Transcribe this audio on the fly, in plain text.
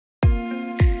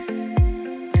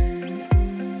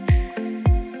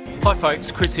Hi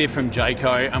folks, Chris here from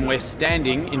Jayco, and we're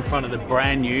standing in front of the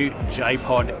brand new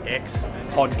J-Pod-X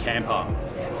pod camper.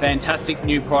 Fantastic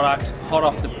new product, hot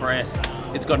off the press.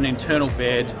 It's got an internal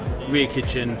bed, rear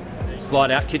kitchen,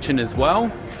 slide out kitchen as well.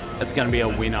 It's going to be a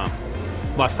winner.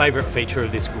 My favourite feature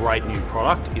of this great new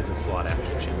product is the slide out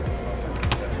kitchen.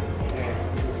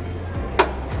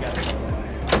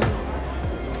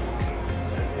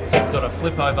 So we've got a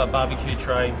flip over barbecue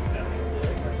tray,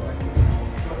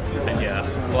 and yeah,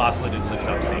 glass lidded lift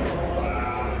up sink.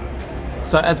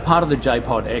 So as part of the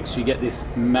J-Pod-X, you get this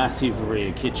massive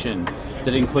rear kitchen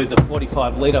that includes a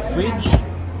 45 litre fridge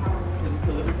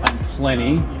and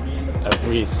plenty of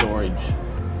rear storage.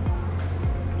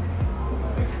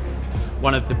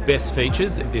 One of the best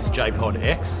features of this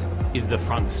J-Pod-X is the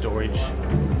front storage.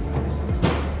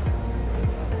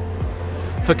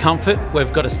 For comfort,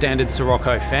 we've got a standard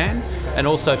Sirocco fan, and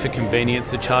also for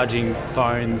convenience of charging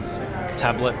phones,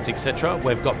 tablets, etc.,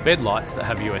 we've got bed lights that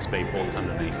have USB ports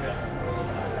underneath.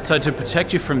 So to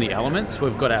protect you from the elements,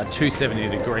 we've got our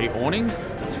 270-degree awning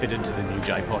that's fitted to the new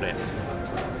J-Pod-X.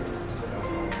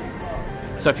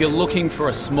 So if you're looking for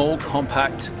a small,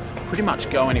 compact, pretty much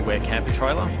go anywhere camper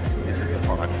trailer, this is the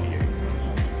product.